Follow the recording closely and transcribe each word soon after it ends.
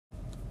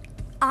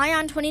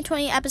Ion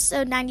 2020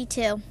 episode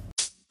 92.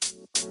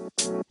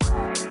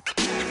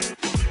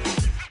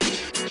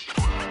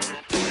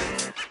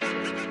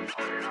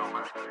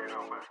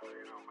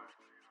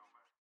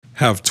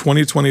 Have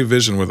 2020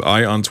 Vision with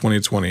Ion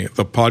 2020,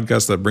 the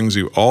podcast that brings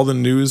you all the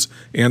news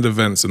and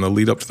events in the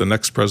lead up to the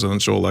next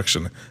presidential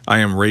election. I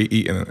am Ray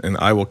Eaton, and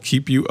I will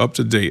keep you up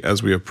to date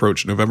as we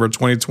approach November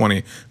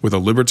 2020 with a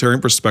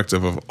libertarian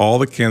perspective of all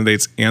the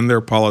candidates and their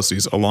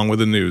policies along with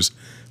the news.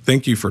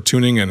 Thank you for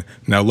tuning in.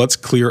 Now let's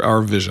clear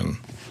our vision.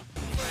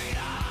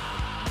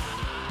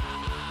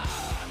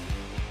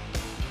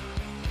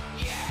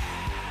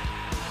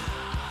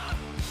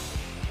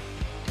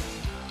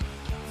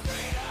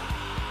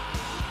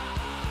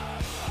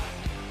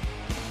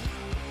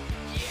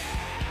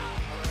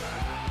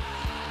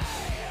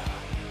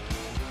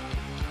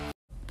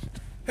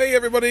 Hey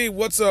everybody,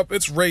 what's up?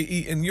 It's Ray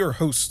Eaton, your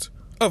host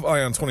of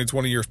Ion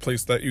 2020, your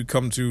place that you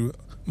come to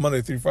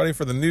Monday through Friday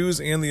for the news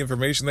and the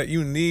information that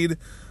you need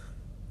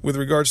with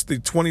regards to the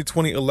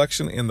 2020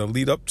 election and the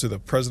lead up to the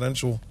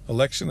presidential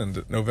election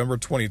in November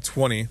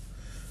 2020.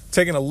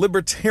 Taking a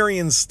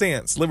libertarian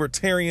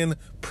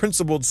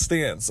principled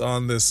stance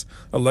on this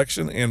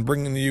election and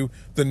bringing you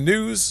the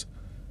news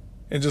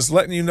and just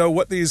letting you know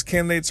what these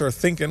candidates are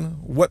thinking,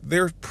 what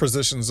their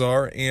positions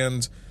are,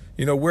 and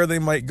where they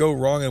might go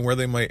wrong and where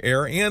they might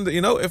err. And,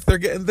 if they're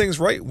getting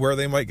things right, where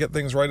they might get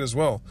things right as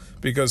well.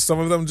 Because some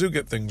of them do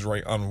get things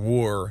right on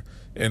war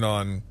and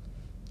on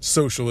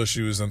social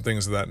issues and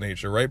things of that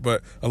nature, right?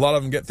 But a lot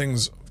of them get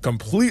things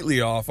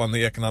completely off on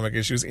the economic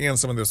issues and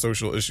some of the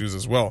social issues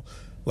as well.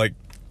 Like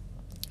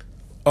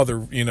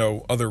other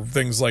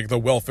things like the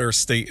welfare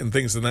state and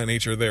things of that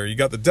nature there. You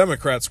got the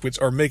Democrats, which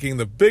are making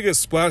the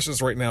biggest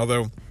splashes right now,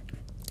 though.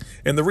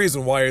 And the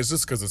reason why is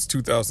just because it's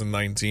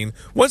 2019.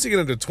 Once you get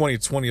into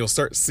 2020, you'll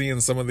start seeing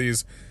some of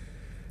these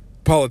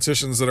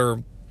politicians that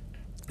are,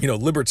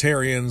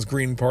 libertarians,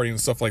 Green Party and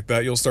stuff like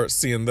that. You'll start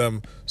seeing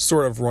them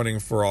sort of running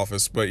for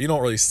office, but you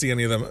don't really see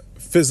any of them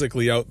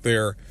physically out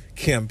there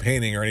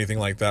campaigning or anything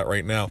like that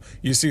right now.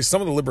 You see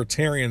some of the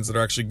libertarians that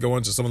are actually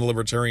going to some of the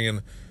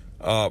libertarian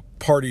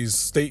parties'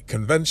 state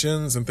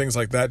conventions and things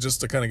like that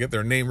just to kind of get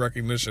their name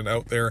recognition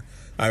out there.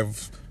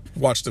 I've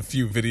watched a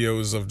few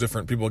videos of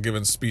different people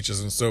giving speeches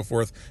and so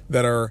forth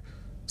that are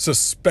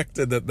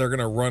suspected that they're going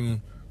to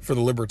run for the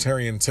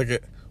libertarian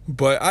ticket.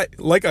 But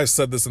like I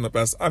said this in the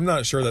past, I'm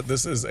not sure that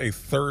this is a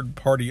third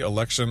party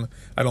election.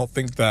 I don't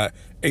think that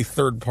a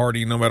third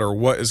party, no matter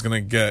what, is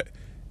going to get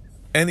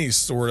any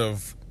sort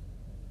of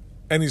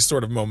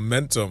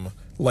momentum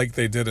like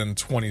they did in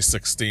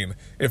 2016.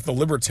 If the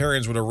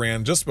libertarians would have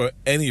ran just about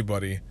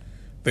anybody,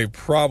 they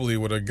probably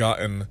would have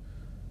gotten,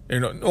 I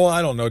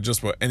don't know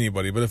just about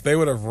anybody, but if they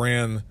would have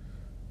ran,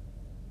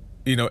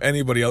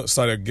 anybody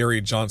outside of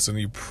Gary Johnson,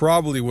 you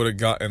probably would have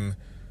gotten,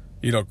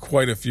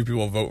 quite a few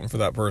people voting for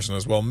that person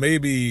as well.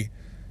 Maybe,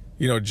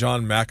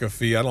 John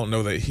McAfee, I don't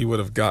know that he would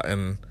have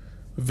gotten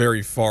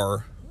very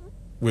far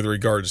with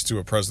regards to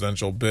a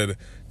presidential bid,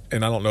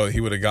 and I don't know that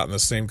he would have gotten the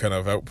same kind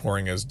of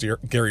outpouring as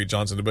Gary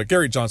Johnson did. But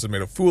Gary Johnson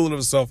made a fool of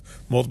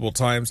himself multiple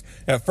times.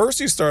 At first,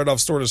 he started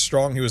off sort of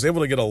strong. He was able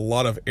to get a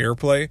lot of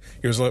airplay.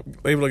 He was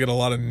able to get a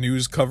lot of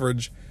news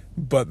coverage.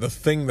 But the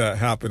thing that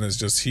happened is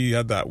just he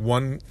had that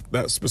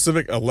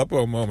specific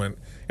Aleppo moment,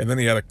 and then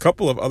he had a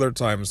couple of other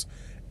times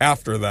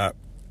after that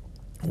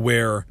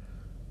where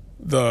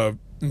the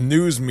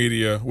news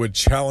media would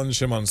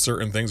challenge him on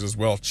certain things as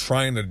well,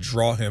 trying to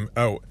draw him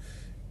out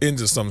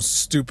into some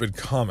stupid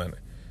comment.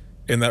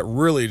 And that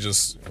really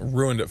just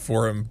ruined it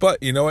for him.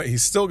 But you know what?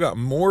 He's still got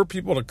more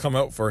people to come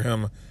out for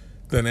him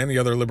than any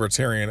other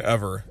libertarian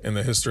ever in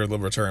the history of the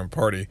Libertarian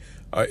Party.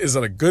 Is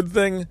that a good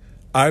thing?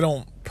 I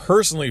don't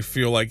personally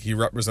feel like he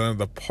represented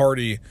the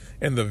party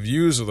and the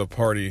views of the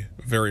party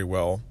very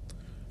well.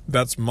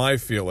 That's my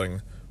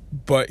feeling.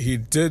 But he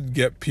did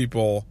get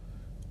people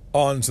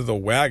onto the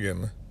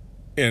wagon.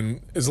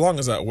 And as long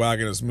as that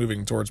wagon is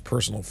moving towards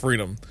personal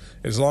freedom,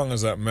 as long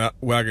as that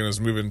wagon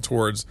is moving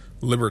towards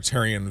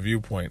libertarian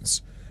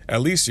viewpoints, at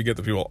least you get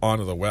the people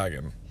onto the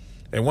wagon.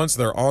 And once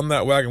they're on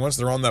that wagon, once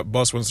they're on that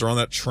bus, once they're on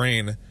that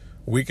train,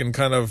 we can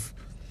kind of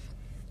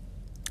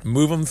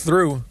move them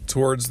through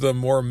towards the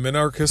more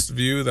minarchist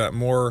view, that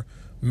more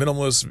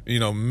minimalist,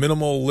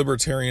 minimal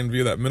libertarian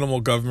view, that minimal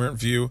government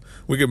view.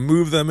 We can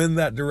move them in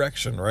that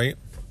direction, right?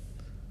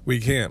 We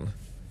can.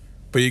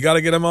 But you got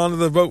to get them onto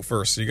the vote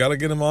first. You got to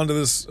get them onto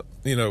this,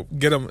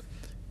 get them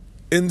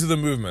into the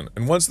movement.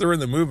 And once they're in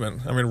the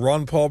movement,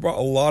 Ron Paul brought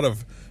a lot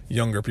of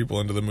younger people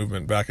into the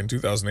movement back in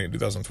 2008 and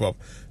 2012.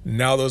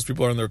 Now those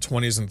people are in their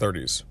 20s and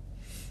 30s.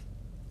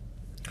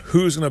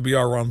 Who's going to be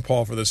our Ron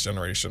Paul for this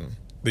generation?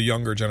 The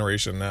younger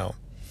generation now.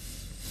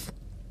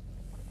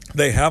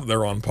 They have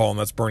their Ron Paul, and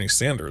that's Bernie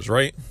Sanders,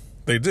 right?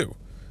 They do.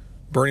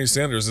 Bernie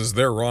Sanders is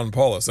their Ron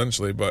Paul,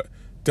 essentially, but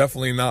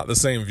definitely not the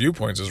same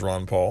viewpoints as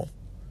Ron Paul.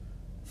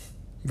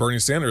 Bernie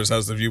Sanders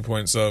has the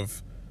viewpoints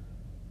of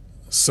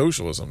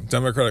socialism,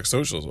 democratic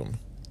socialism,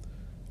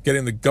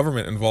 getting the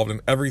government involved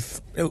in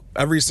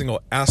every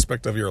single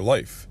aspect of your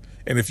life.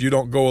 And if you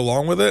don't go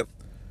along with it,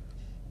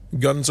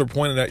 guns are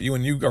pointed at you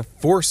and you are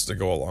forced to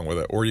go along with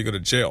it, or you go to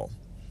jail.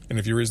 And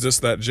if you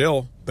resist that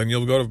jail, then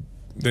you'll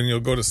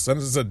go to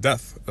sentence of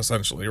death,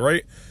 essentially,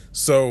 right?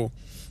 So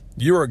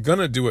you are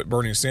gonna do what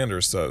Bernie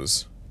Sanders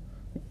says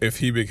if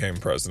he became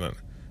president.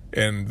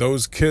 And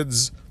those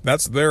kids,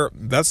 that's their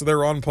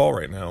Ron Paul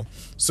right now.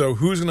 So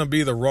who's gonna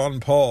be the Ron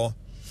Paul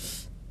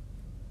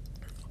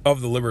of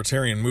the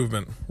libertarian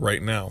movement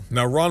right now?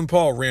 Now, Ron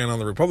Paul ran on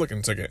the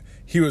Republican ticket.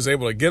 He was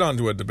able to get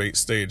onto a debate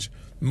stage,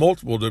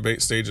 multiple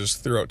debate stages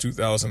throughout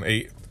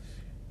 2008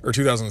 or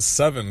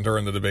 2007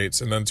 during the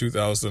debates, and then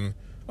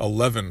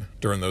 2011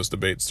 during those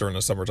debates during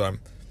the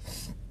summertime.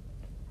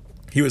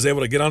 He was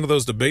able to get onto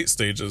those debate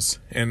stages,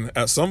 and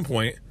at some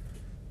point,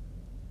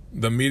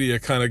 the media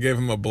kind of gave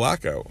him a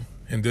blackout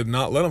and did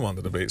not let him on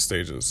the debate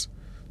stages.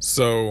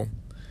 So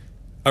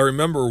I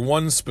remember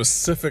one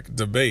specific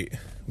debate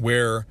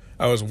where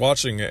I was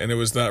watching it, and it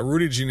was that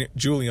Rudy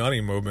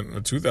Giuliani moment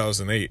in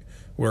 2008,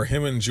 where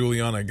him and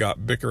Giuliani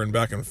got bickering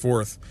back and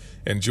forth,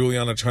 and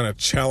Giuliani trying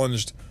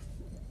to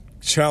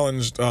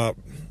challenged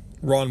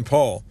Ron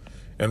Paul,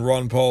 and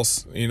Ron Paul,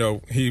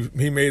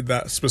 he made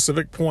that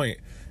specific point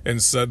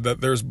and said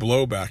that there's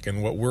blowback,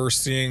 and what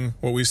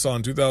we saw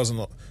in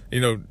 2000,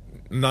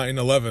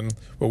 9/11,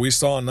 what we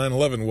saw in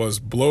 9/11 was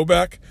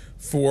blowback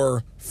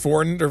for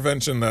foreign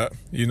intervention that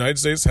the United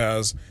States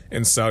has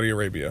in Saudi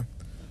Arabia.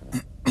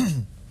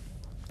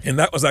 And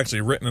that was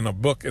actually written in a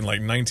book in like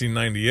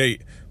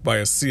 1998 by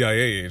a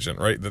CIA agent,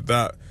 right?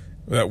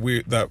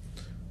 That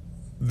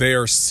they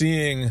are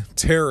seeing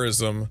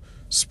terrorism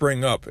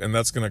spring up, and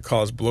that's going to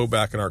cause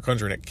blowback in our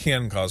country, and it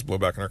can cause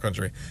blowback in our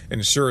country.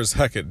 And sure as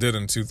heck it did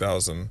in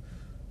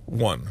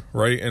 2001,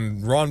 right?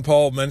 And Ron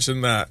Paul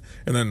mentioned that,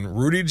 and then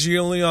Rudy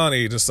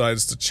Giuliani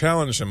decides to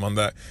challenge him on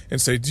that and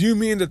say, do you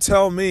mean to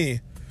tell me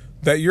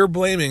that you're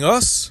blaming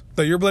us,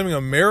 that you're blaming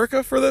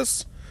America for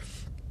this?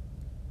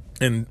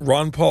 And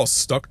Ron Paul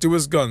stuck to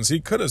his guns. He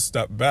could have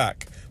stepped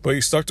back, but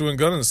he stuck to his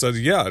gun and said,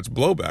 yeah, it's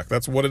blowback.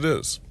 That's what it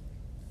is.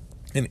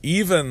 And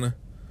even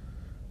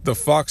the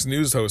Fox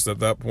News host at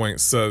that point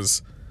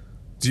says,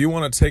 do you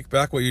want to take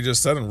back what you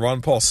just said? And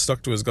Ron Paul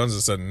stuck to his guns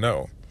and said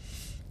no.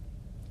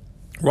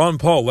 Ron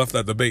Paul left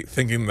that debate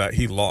thinking that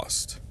he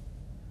lost.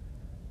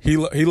 He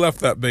left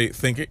that debate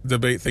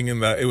thinking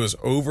that it was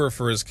over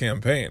for his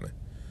campaign.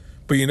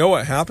 But you know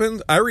what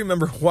happened? I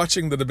remember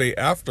watching the debate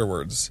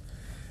afterwards.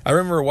 I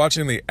remember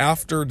watching the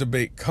after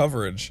debate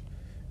coverage,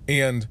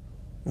 and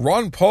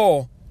Ron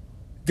Paul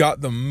got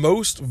the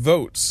most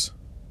votes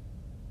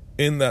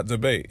in that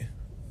debate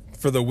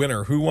for the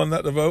winner. Who won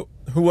that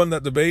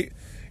debate?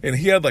 And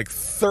he had like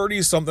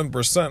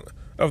 30-something%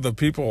 of the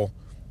people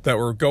that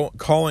were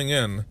calling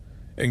in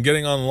and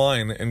getting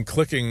online and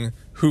clicking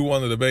who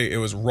won the debate. It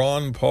was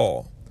Ron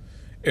Paul.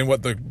 And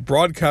what the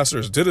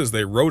broadcasters did is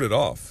they wrote it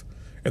off.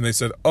 And they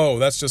said, oh,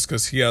 that's just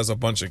because he has a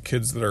bunch of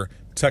kids that are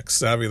tech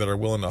savvy that are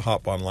willing to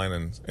hop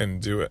online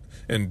and do it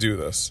and do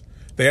this.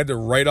 They had to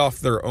write off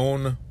their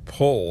own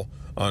poll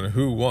on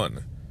who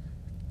won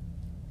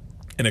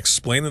and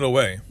explain it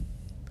away.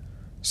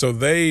 So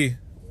they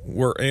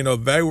were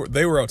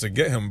out to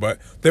get him, but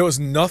there was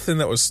nothing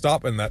that was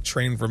stopping that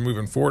train from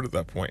moving forward at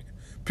that point.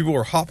 People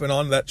were hopping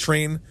on that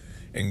train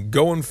and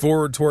going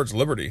forward towards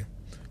liberty.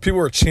 People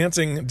were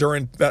chanting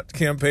during that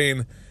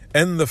campaign,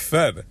 "End the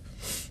Fed."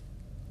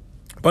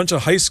 A bunch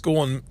of high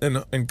school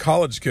and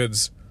college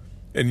kids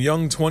and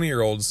young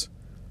 20-year-olds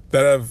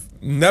that have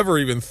never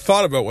even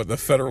thought about what the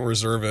Federal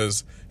Reserve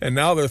is, and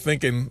now they're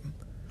thinking,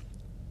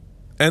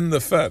 end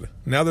the Fed.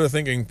 Now they're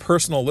thinking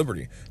personal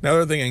liberty. Now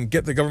they're thinking,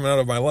 get the government out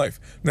of my life.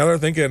 Now they're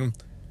thinking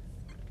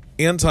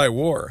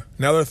anti-war.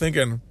 Now they're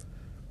thinking,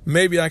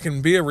 maybe I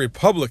can be a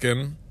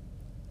Republican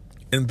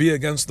and be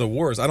against the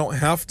wars. I don't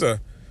have to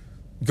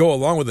go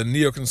along with the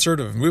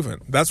neoconservative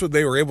movement. That's what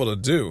they were able to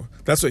do.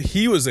 That's what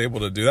he was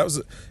able to do.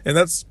 That's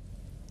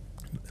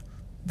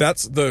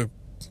the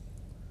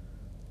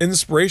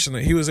inspiration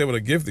that he was able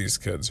to give these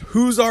kids.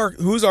 Who's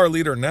our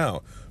leader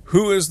now?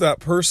 Who is that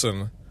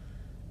person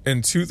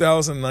in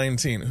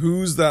 2019?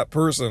 Who's that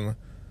person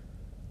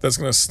that's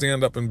going to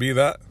stand up and be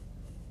that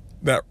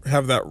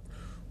have that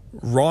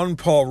Ron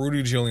Paul,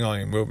 Rudy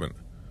Giuliani movement?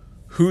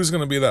 Who's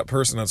going to be that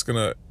person that's going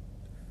to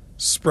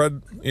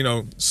spread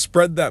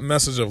that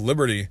message of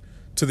liberty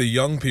to the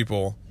young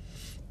people,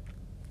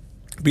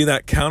 be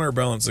that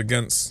counterbalance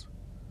against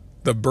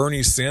the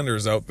Bernie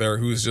Sanders out there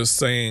who's just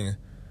saying,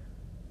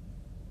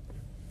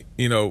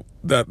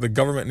 that the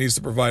government needs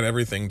to provide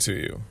everything to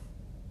you.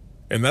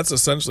 And that's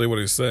essentially what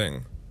he's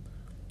saying.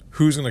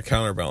 Who's going to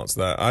counterbalance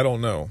that? I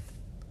don't know.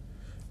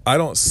 I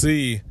don't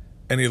see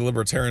any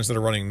libertarians that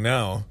are running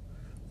now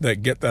that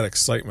get that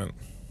excitement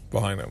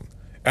behind them.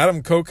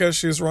 Adam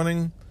Kokesh is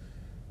running.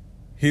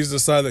 He's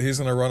decided that he's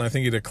going to run. I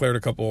think he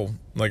declared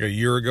a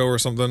year ago or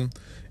something.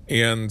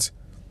 And,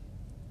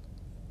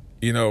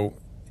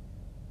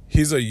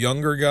 he's a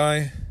younger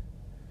guy.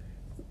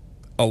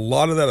 A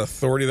lot of that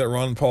authority that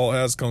Ron Paul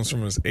has comes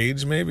from his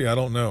age, maybe. I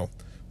don't know.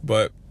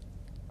 But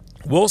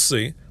we'll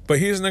see. But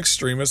he's an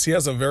extremist. He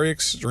has a very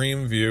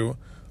extreme view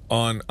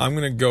on, I'm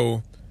going to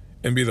go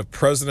and be the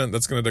president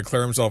that's going to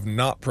declare himself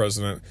not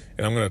president,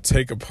 and I'm going to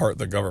take apart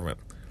the government.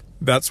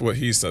 That's what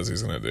he says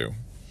he's going to do.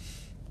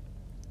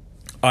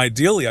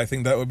 Ideally, I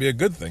think that would be a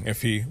good thing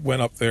if he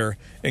went up there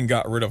and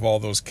got rid of all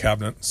those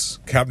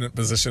cabinet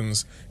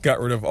positions, got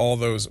rid of all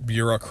those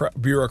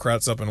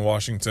bureaucrats up in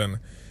Washington,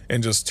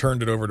 and just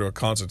turned it over to a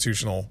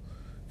constitutional,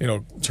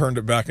 turned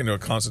it back into a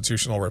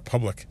constitutional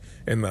republic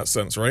in that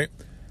sense, right?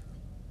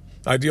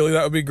 Ideally,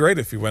 that would be great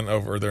if he went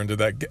over there and did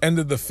that,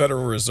 ended the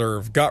Federal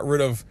Reserve, got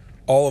rid of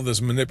all of this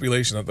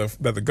manipulation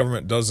that the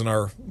government does in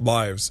our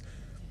lives,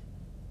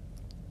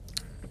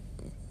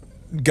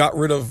 got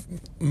rid of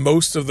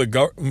most of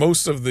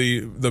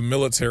the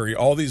military,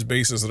 all these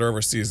bases that are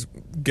overseas,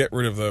 get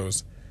rid of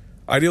those.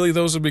 Ideally,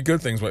 those would be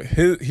good things, but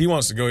he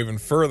wants to go even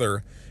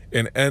further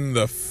and end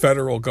the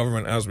federal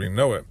government as we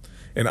know it.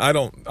 And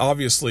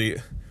obviously,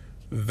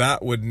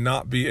 that would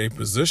not be a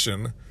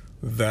position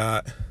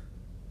that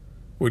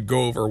would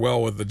go over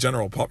well with the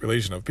general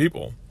population of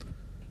people.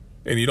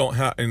 And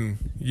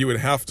you would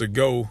have to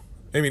go,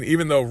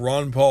 even though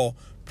Ron Paul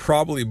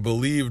probably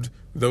believed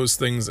those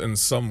things in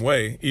some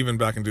way, even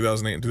back in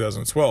 2008 and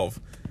 2012,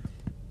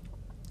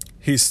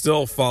 he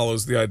still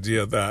follows the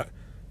idea that,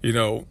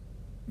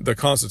 the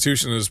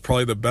Constitution is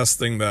probably the best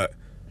thing that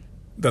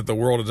the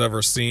world has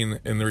ever seen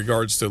in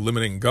regards to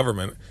limiting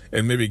government,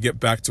 and maybe get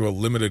back to a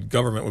limited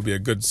government would be a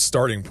good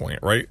starting point,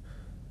 right?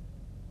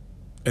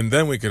 And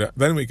then we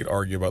could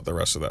argue about the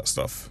rest of that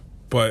stuff.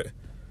 But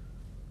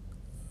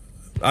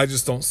I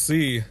just don't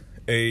see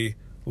a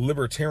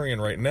libertarian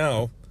right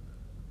now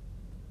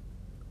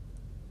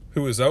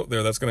who is out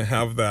there that's going to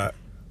have that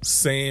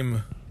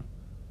same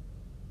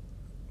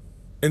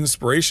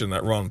inspiration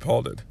that Ron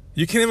Paul did.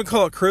 You can't even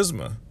call it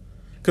charisma,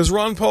 because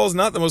Ron Paul is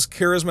not the most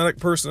charismatic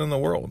person in the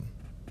world.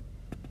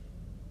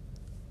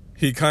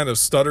 He kind of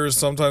stutters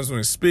sometimes when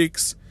he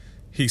speaks.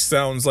 He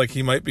sounds like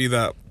he might be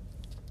that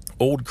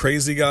old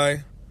crazy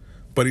guy,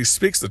 but he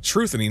speaks the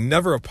truth and he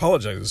never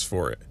apologizes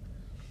for it.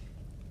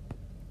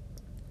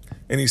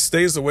 And he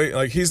stays away,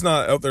 like he's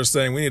not out there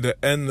saying we need to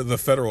end the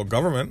federal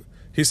government.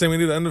 He's saying we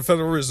need to end the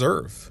Federal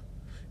Reserve.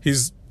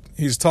 He's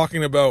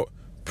talking about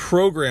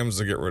programs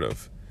to get rid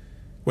of.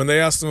 When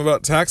they asked him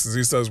about taxes,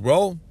 he says,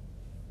 well,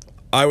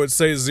 I would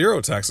say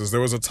zero taxes.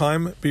 There was a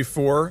time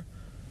before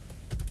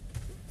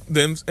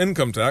the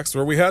income tax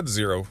where we had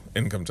zero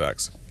income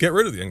tax. Get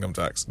rid of the income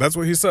tax. That's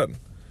what he said.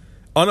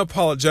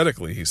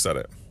 Unapologetically, he said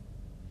it.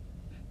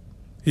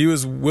 He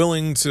was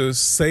willing to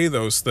say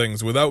those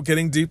things without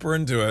getting deeper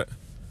into it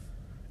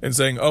and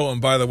saying, oh,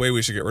 and by the way,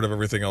 we should get rid of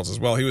everything else as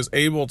well. He was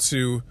able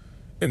to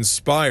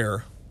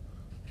inspire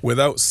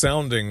without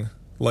sounding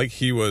like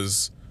he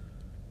was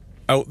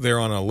out there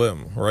on a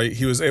limb, right?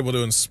 He was able to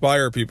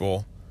inspire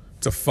people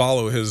to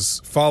follow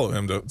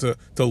him, to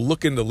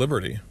look into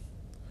liberty.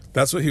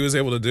 That's what he was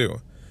able to do.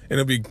 And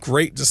it'd be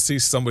great to see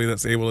somebody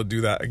that's able to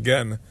do that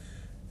again,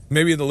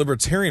 maybe in the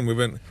libertarian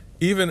movement,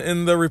 even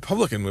in the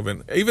Republican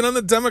movement, even in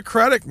the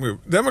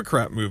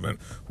Democrat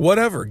movement,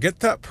 whatever.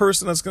 Get that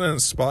person that's going to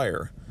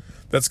inspire,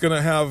 that's going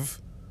to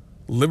have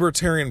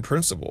libertarian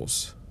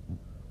principles.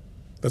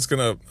 That's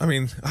going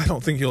to, I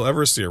don't think you'll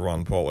ever see a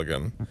Ron Paul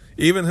again.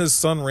 Even his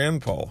son,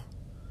 Rand Paul.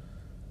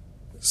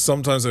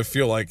 Sometimes I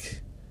feel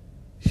like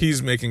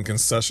he's making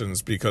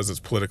concessions because it's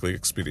politically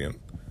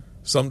expedient.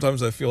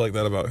 Sometimes I feel like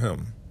that about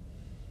him.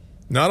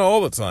 Not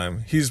all the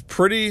time. He's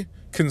pretty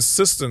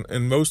consistent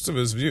in most of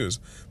his views,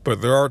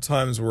 but there are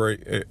times where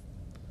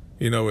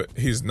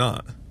he's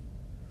not.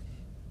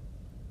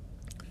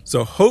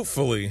 So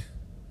hopefully,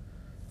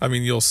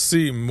 you'll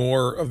see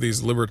more of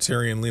these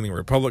libertarian-leaning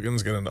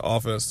Republicans get into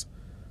office.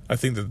 I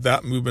think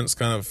that movement's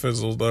kind of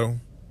fizzled, though.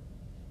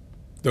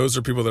 Those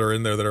are people that are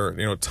in there that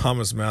are,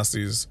 Thomas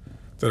Massey's,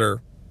 that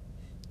are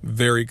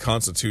very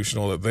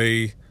constitutional, that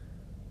they,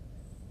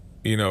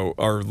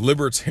 are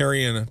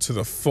libertarian to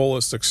the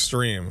fullest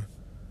extreme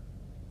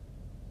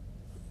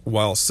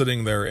while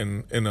sitting there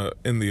in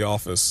the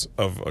office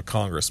of a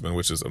congressman,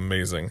 which is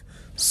amazing.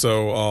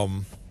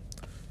 So,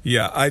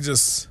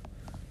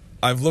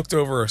 I've looked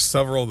over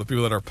several of the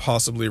people that are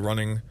possibly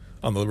running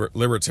on the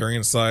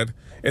libertarian side.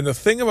 And the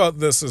thing about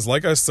this is,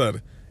 like I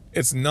said,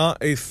 it's not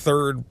a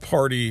third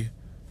party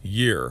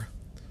year.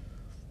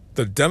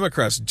 The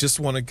Democrats just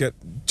want to get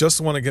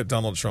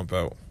Donald Trump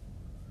out.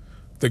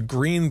 The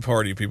Green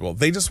Party people,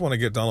 they just want to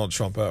get Donald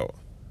Trump out.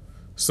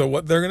 So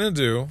what they're going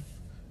to do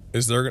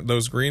is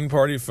those Green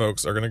Party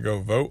folks are going to go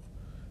vote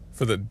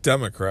for the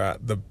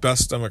Democrat, the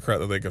best Democrat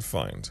that they could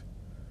find.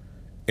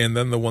 And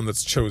then the one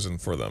that's chosen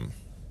for them.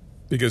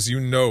 Because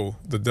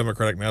the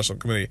Democratic National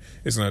Committee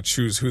is going to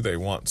choose who they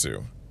want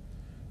to.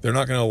 They're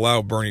not going to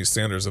allow Bernie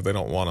Sanders if they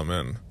don't want him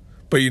in.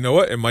 But you know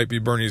what? It might be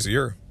Bernie's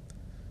year.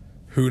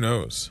 Who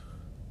knows?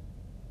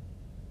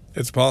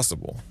 It's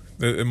possible.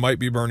 It might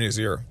be Bernie's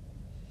year.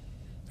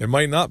 It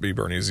might not be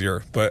Bernie's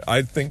year. But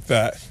I think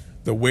that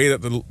the way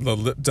that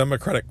the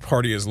Democratic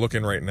Party is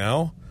looking right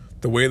now,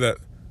 the way that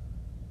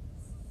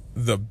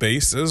the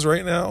base is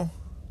right now,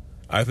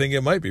 I think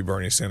it might be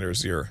Bernie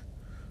Sanders' year.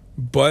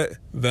 But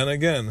then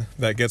again,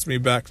 that gets me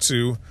back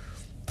to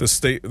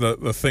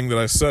the thing that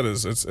I said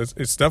is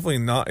it's definitely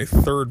not a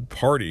third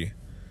party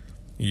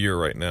year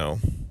right now,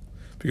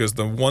 because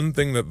the one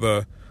thing that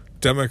the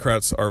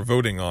Democrats are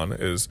voting on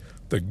is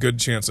the good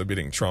chance of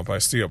beating Trump. I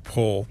see a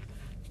poll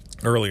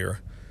earlier,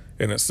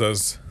 and it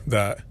says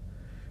that,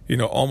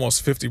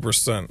 almost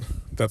 50%,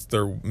 that's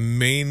their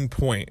main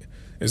point,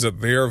 is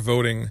that they are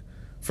voting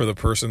for the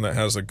person that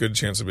has a good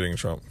chance of beating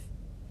Trump.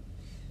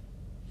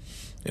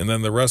 And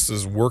then the rest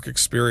is work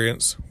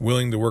experience,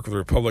 willing to work with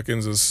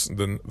Republicans is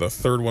the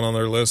third one on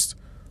their list.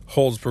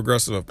 Holds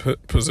progressive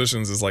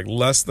positions is like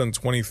less than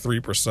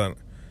 23%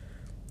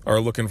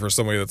 are looking for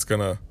somebody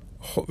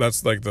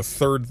that's like the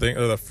third thing,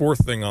 or the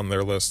fourth thing on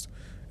their list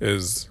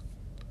is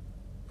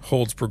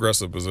holds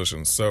progressive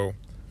positions. So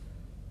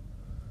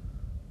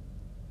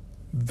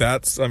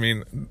this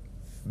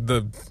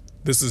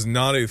is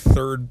not a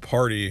third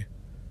party.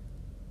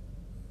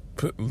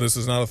 This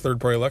is not a third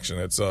party election.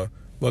 It's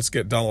let's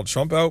get Donald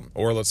Trump out,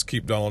 or let's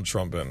keep Donald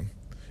Trump in.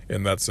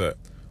 And that's it.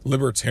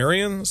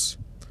 Libertarians,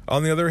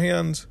 on the other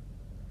hand,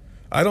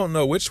 I don't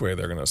know which way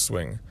they're going to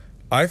swing.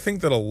 I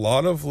think that a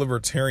lot of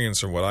libertarians,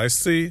 from what I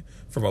see,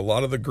 from a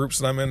lot of the groups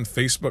that I'm in,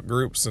 Facebook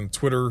groups and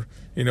Twitter,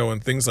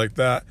 and things like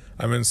that,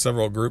 I'm in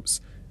several groups,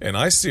 and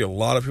I see a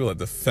lot of people that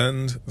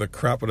defend the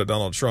crap out of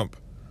Donald Trump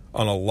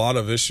on a lot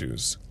of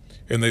issues.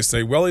 And they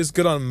say, well, he's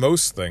good on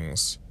most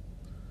things,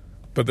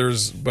 but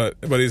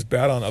he's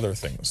bad on other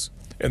things.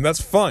 And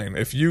that's fine.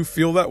 If you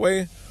feel that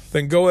way,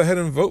 then go ahead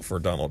and vote for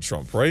Donald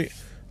Trump, right?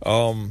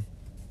 But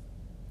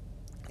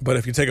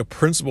if you take a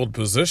principled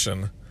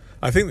position,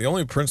 I think the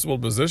only principled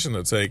position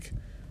to take,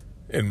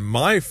 in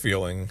my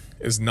feeling,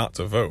 is not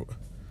to vote.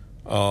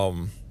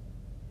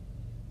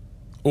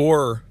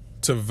 Or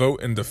to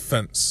vote in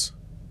defense.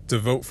 To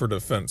vote for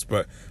defense.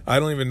 But I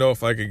don't even know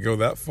if I could go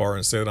that far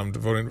and say that I'm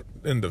voting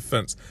in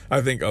defense.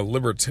 I think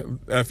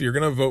if you're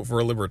going to vote for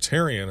a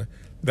libertarian,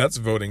 that's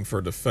voting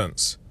for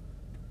defense.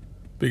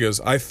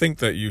 Because I think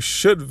that you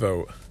should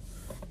vote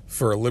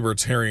for a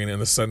libertarian in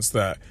the sense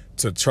that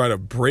to try to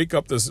break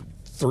up this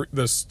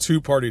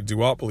two-party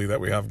duopoly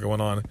that we have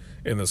going on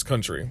in this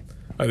country.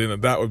 I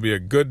think that would be a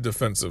good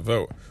defensive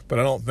vote. But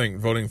I don't think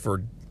voting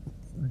for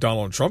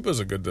Donald Trump is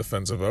a good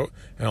defensive vote.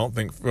 I don't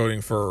think voting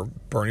for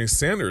Bernie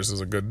Sanders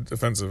is a good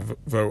defensive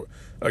vote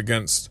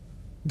against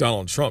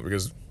Donald Trump,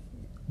 because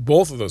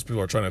both of those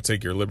people are trying to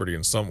take your liberty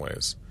in some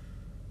ways.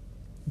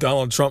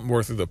 Donald Trump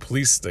more through the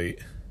police state,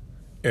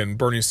 and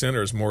Bernie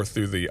Sanders more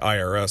through the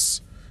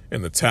IRS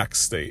and the tax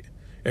state.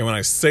 And when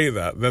I say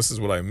that, this is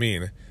what I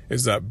mean,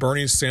 is that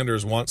Bernie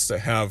Sanders wants to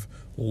have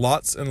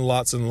lots and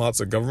lots and lots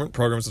of government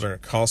programs that are going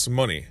to cost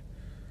money.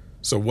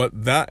 So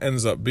what that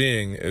ends up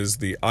being is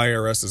the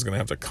IRS is going to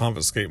have to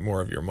confiscate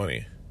more of your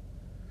money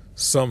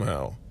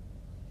somehow,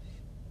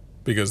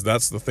 because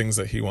that's the things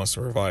that he wants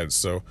to provide.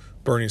 So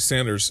Bernie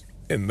Sanders,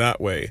 in that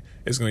way,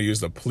 is going to use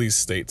the police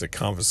state to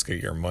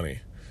confiscate your money,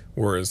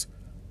 whereas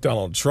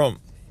Donald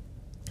Trump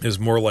is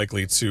more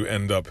likely to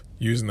end up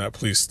using that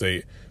police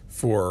state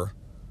for,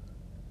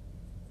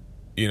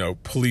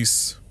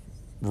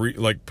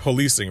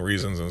 policing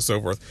reasons and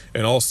so forth.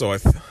 And also, I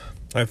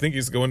think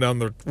he's going down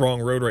the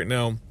wrong road right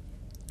now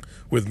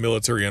with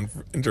military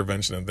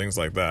intervention and things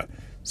like that.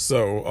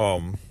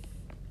 So,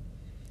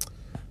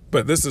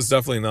 but this is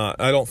definitely not,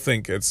 I don't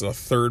think it's a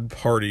third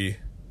party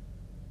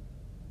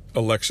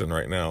election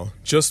right now,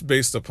 just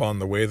based upon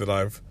the way that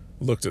I've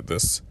looked at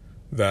this,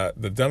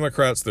 that the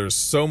Democrats, there's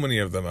so many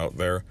of them out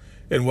there,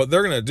 and what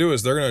they're going to do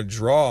is they're going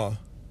to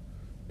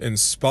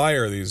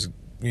inspire these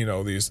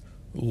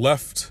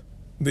leftist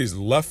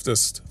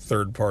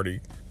third party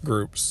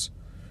groups.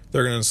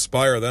 They're going to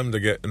inspire them to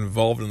get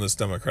involved in this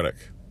Democratic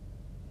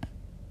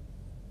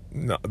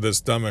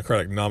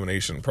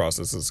nomination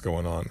process that's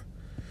going on.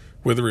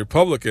 With the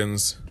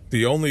Republicans,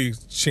 the only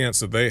chance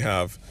that they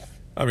have,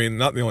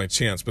 not the only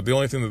chance, but the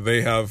only thing that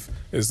they have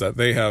is that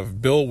they have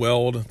Bill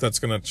Weld that's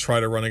going to try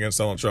to run against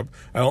Donald Trump.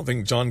 I don't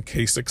think John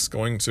Kasich's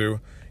going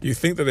to. You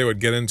think that they would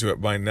get into it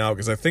by now,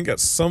 because I think at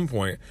some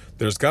point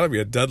there's got to be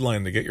a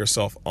deadline to get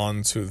yourself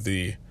onto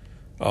the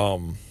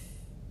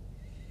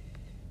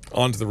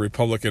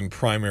Republican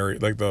primary,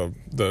 like the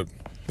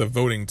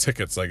voting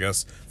tickets, I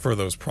guess, for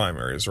those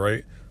primaries,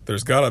 right?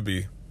 There's got to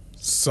be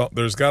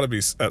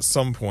at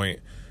some point.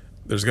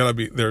 There's got to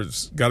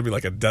be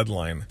like a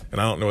deadline,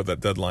 and I don't know what that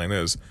deadline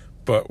is,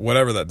 but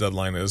whatever that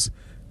deadline is,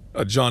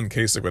 John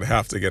Kasich would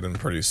have to get in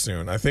pretty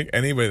soon. I think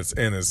anybody that's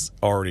in is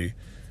already,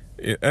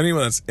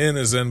 anyone that's in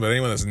is in, but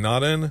anyone that's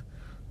not in,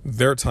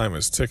 their time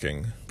is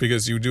ticking,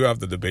 because you do have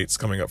the debates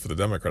coming up for the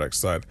Democratic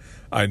side.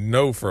 I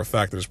know for a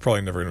fact there's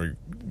probably never going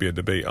to be a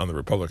debate on the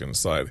Republican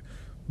side,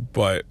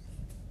 but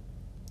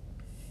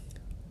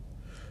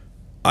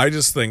I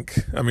just think,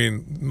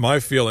 my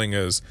feeling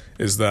is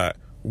that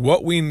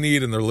what we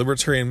need in the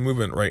libertarian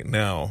movement right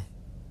now,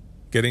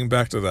 getting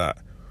back to that,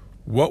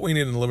 what we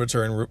need in the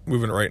libertarian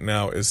movement right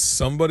now is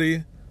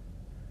somebody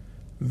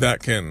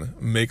that can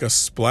make a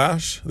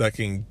splash, that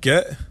can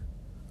get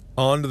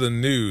onto the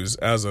news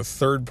as a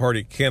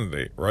third-party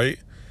candidate, right?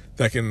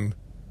 That can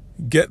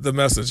get the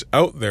message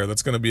out there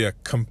that's going to be a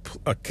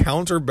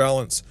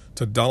counterbalance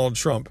to Donald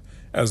Trump,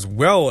 as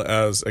well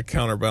as a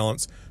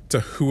counterbalance to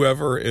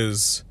whoever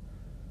is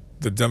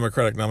the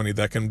Democratic nominee.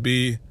 That can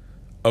be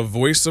a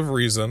voice of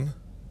reason,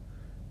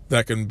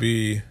 that can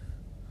be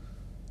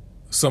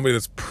somebody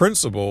that's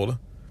principled,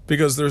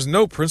 because there's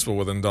no principle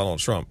within Donald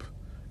Trump.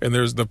 And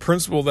there's the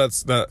principle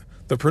the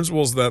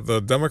principles that the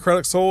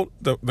Democrats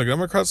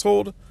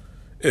hold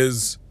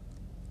is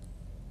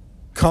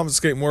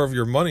confiscate more of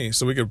your money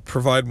so we could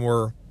provide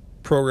more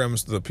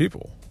programs to the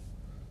people.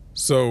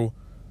 So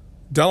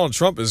Donald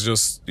Trump is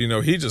just, he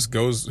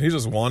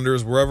just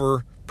wanders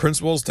wherever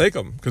principles take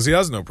him, because he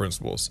has no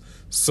principles.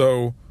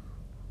 So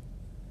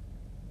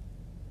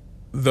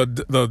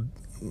the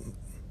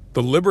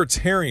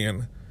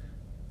libertarian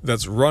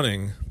that's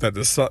running,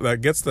 that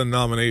gets the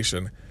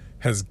nomination,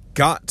 has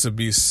got to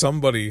be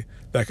somebody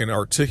that can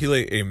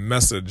articulate a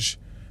message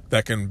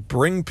that can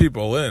bring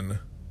people in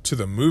to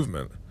the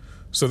movement,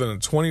 so that in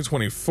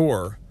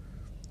 2024,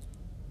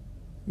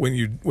 when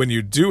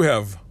you do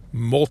have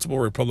multiple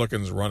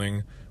Republicans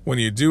running, when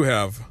you do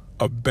have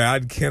a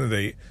bad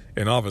candidate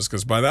in office,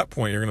 because by that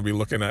point you're going to be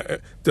looking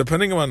at,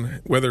 depending on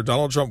whether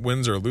Donald Trump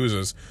wins or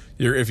loses,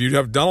 if you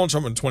have Donald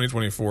Trump in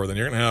 2024, then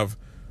you're going to have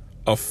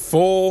a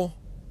full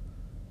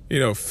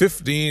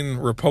 15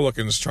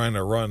 Republicans trying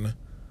to run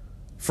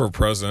for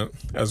president,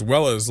 as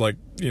well as 8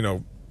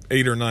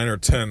 or 9 or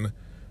 10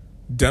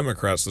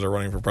 Democrats that are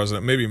running for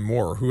president, maybe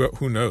more.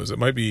 Who knows? It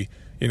might be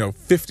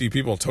 50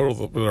 people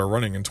total that are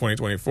running in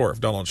 2024 if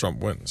Donald Trump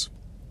wins.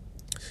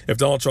 If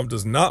Donald Trump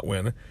does not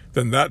win,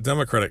 then that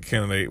Democratic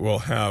candidate will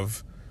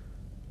have,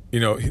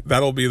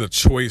 that'll be the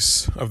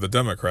choice of the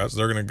Democrats.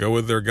 They're going to go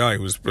with their guy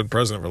who's been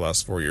president for the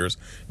last 4 years.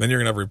 Then you're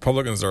going to have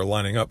Republicans that are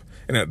lining up.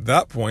 And at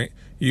that point,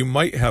 you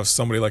might have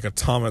somebody like a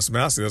Thomas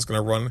Massie that's going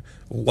to run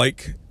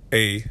like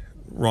a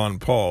Ron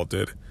Paul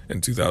did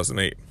in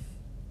 2008.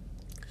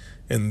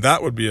 And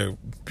that would be a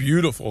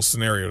beautiful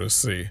scenario to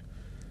see,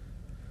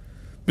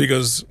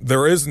 because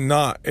there is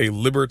not a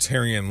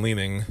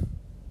libertarian-leaning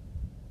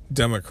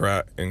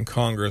Democrat in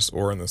Congress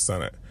or in the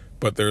Senate,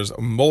 but there's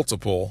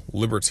multiple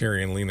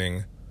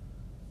libertarian-leaning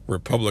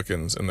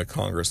Republicans in the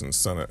Congress and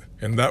Senate.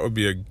 And that would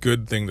be a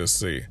good thing to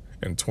see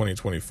in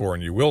 2024,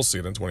 and you will see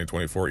it in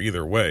 2024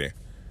 either way.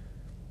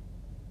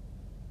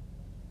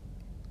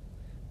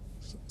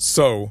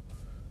 So,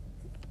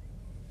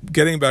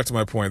 getting back to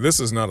my point, this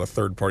is not a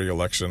third-party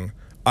election.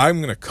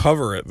 I'm going to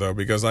cover it, though,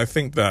 because I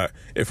think that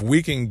if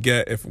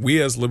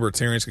we as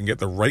libertarians can get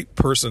the right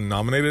person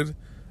nominated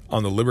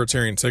on the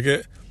libertarian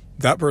ticket,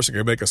 that person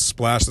can make a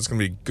splash that's going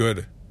to be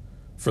good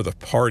for the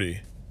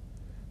party.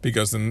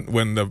 Because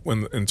when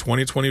in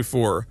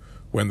 2024,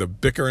 when the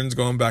bickering's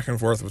going back and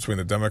forth between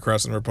the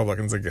Democrats and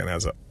Republicans again,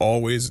 as it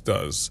always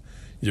does,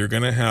 you're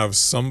going to have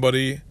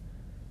somebody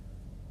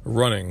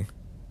running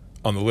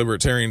on the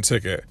libertarian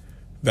ticket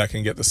that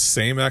can get the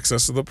same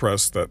access to the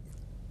press that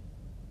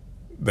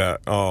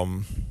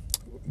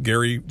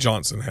Gary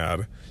Johnson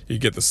had. You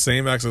get the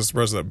same access to the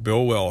press that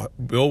Bill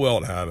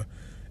Weld had.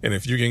 And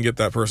if you can get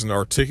that person to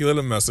articulate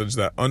a message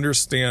that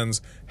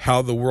understands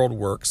how the world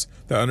works,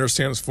 that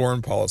understands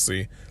foreign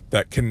policy,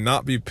 that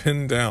cannot be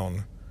pinned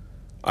down,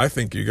 I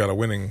think you got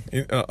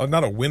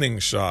not a winning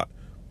shot,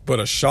 but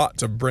a shot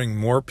to bring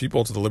more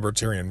people to the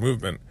libertarian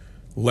movement,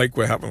 like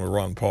what happened with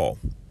Ron Paul.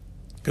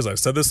 Because I've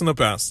said this in the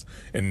past,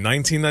 in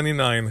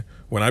 1999,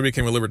 when I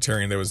became a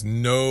libertarian, there was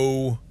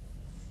no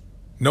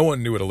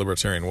one knew what a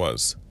libertarian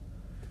was.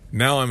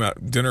 Now I'm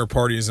at dinner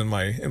parties in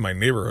my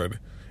neighborhood,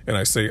 and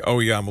I say, oh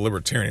yeah, I'm a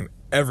libertarian.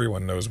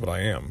 Everyone knows what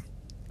I am.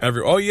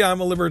 Oh yeah, I'm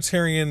a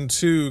libertarian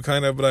too,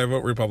 kind of, but I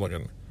vote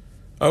Republican.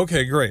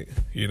 Okay, great.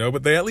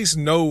 But they at least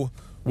know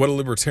what a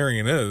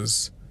libertarian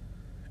is.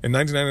 In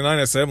 1999,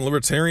 I said I'm a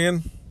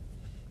libertarian.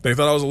 They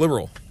thought I was a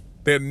liberal.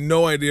 They had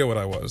no idea what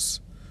I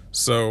was.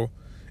 So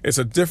it's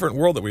a different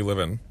world that we live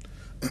in.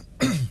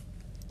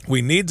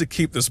 We need to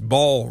keep this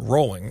ball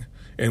rolling.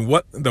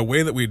 And the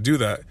way that we do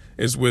that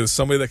is with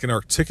somebody that can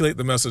articulate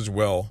the message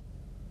well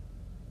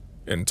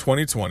in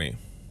 2020.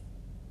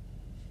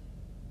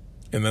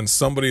 And then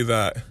somebody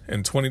that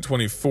in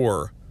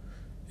 2024,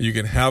 you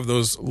can have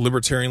those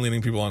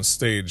libertarian-leaning people on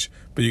stage,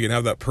 but you can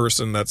have that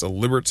person that's a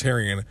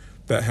libertarian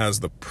that has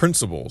the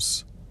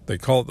principles. They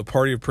call it the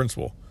party of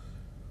principle.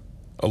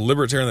 A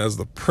libertarian that has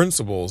the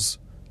principles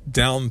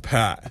down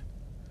pat.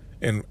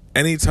 And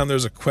anytime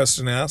there's a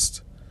question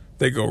asked,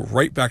 they go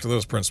right back to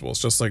those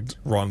principles, just like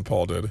Ron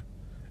Paul did.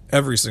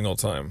 Every single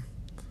time.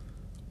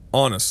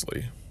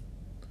 Honestly.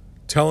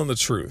 Telling the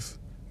truth.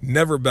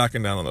 Never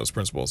backing down on those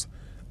principles.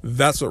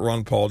 That's what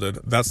Ron Paul did.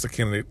 That's the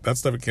candidate.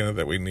 That's the candidate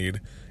that we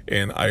need.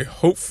 And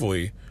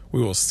hopefully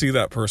we will see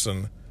that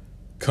person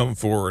come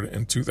forward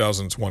in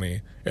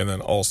 2020 and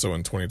then also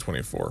in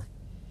 2024.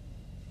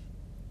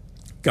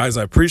 Guys,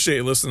 I appreciate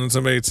you listening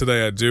to me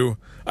today. I do.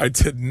 I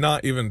did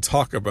not even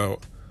talk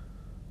about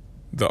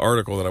the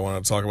article that I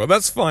wanted to talk about.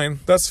 That's fine.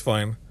 That's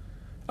fine.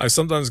 I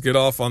sometimes get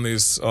off on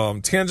these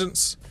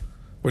tangents,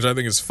 which I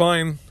think is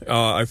fine.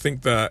 I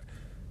think that,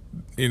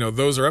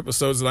 those are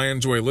episodes that I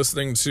enjoy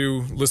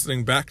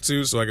listening back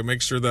to, so I can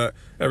make sure that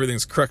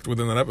everything's correct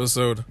within that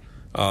episode.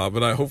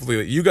 But hopefully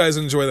that you guys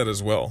enjoy that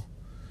as well.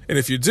 And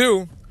if you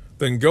do,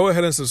 then go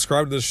ahead and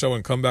subscribe to this show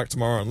and come back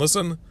tomorrow and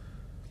listen.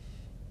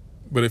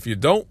 But if you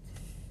don't,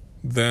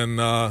 then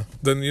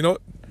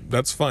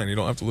that's fine. You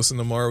don't have to listen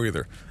tomorrow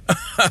either.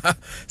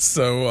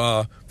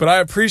 So, but I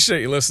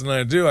appreciate you listening.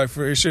 I do. I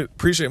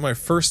appreciate my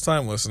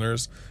first-time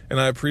listeners, and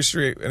I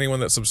appreciate anyone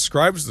that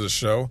subscribes to the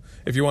show.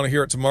 If you want to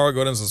hear it tomorrow, go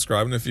ahead and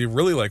subscribe. And if you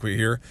really like what you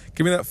hear,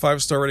 give me that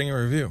 5-star rating and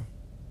review.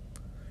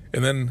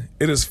 And then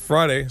it is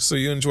Friday, so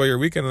you enjoy your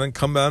weekend, and then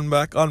come on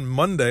back on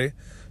Monday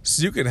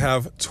so you can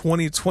have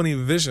 2020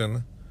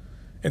 vision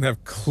and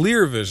have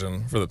clear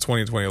vision for the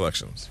 2020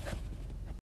 elections.